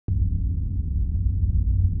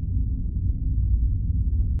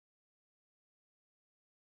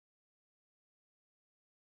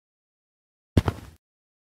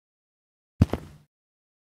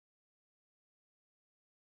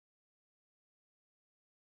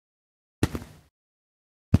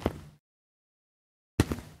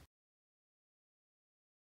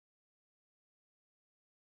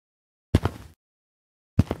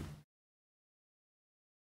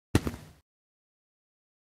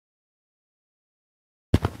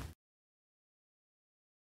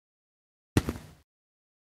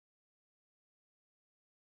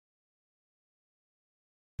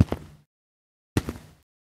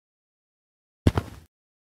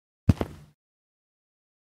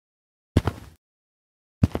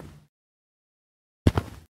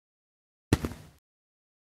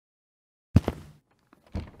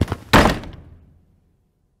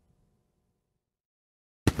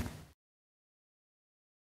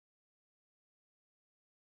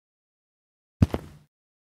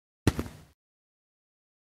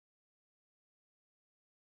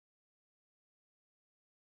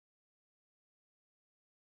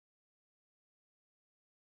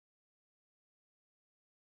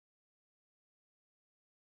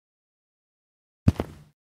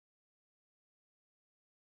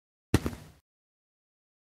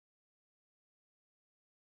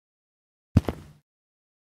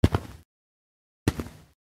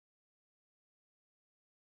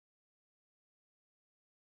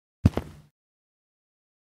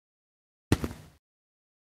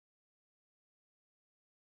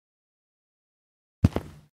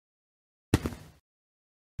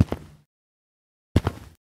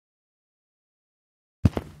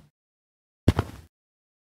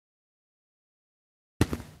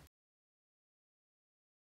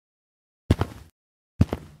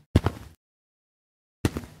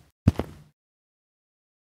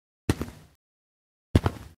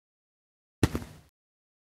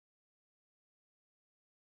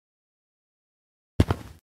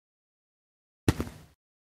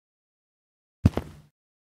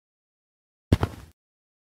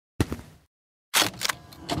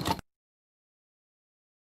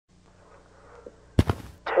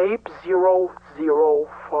tape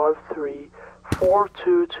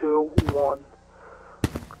 00534221.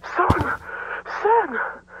 Son! Son!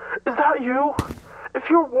 Is that you? If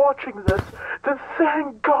you're watching this, then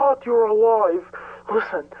thank God you're alive.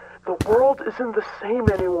 Listen, the world isn't the same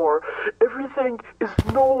anymore. Everything is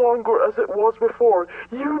no longer as it was before.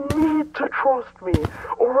 You need to trust me,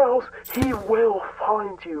 or else he will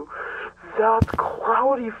find you. That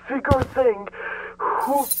cloudy figure thing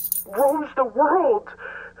who roams the world.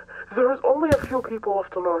 There's only a few people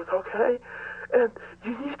left on Earth, okay? And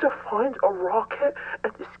you need to find a rocket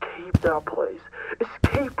and escape that place.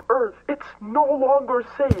 Escape Earth. It's no longer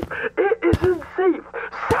safe. It isn't safe.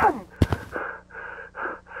 Son!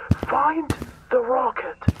 Find the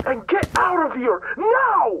rocket and get out of here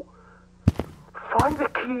now! Find the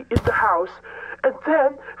key in the house and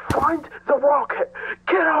then find the rocket.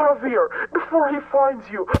 Get out of here before he finds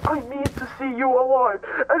you. I need to see you alive.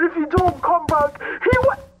 And if you don't come back, he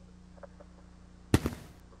will...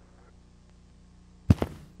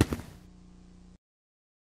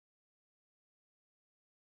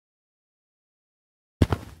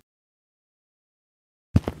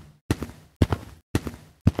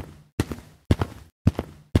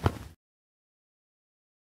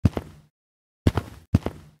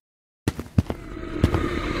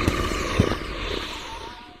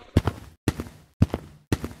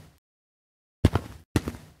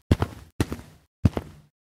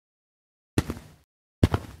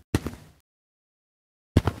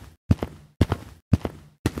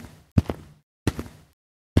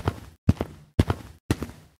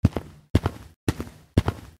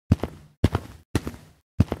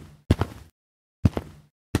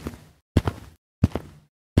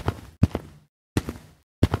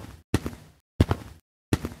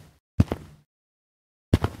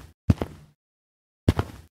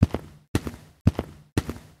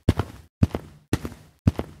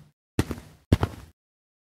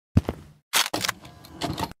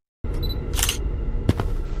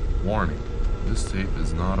 Warning, this tape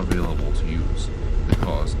is not available to use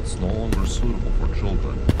because it's no longer suitable for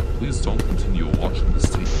children. Please don't continue watching this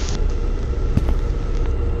tape.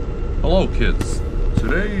 Hello kids,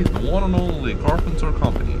 today the one and only Carpenter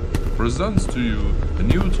Company presents to you a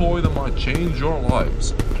new toy that might change your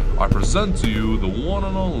lives. I present to you the one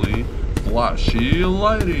and only Flashy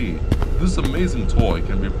Lighty. This amazing toy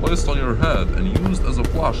can be placed on your head and used as a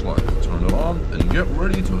flashlight. Turn it on and get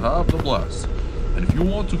ready to have the blast. And if you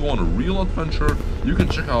want to go on a real adventure, you can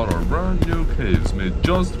check out our brand new caves made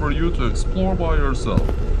just for you to explore by yourself.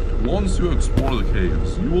 Once you explore the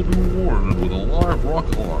caves, you will be rewarded with a live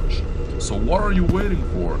rocket launch. So what are you waiting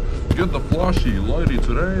for? Get the Flashy Lighty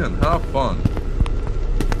today and have fun.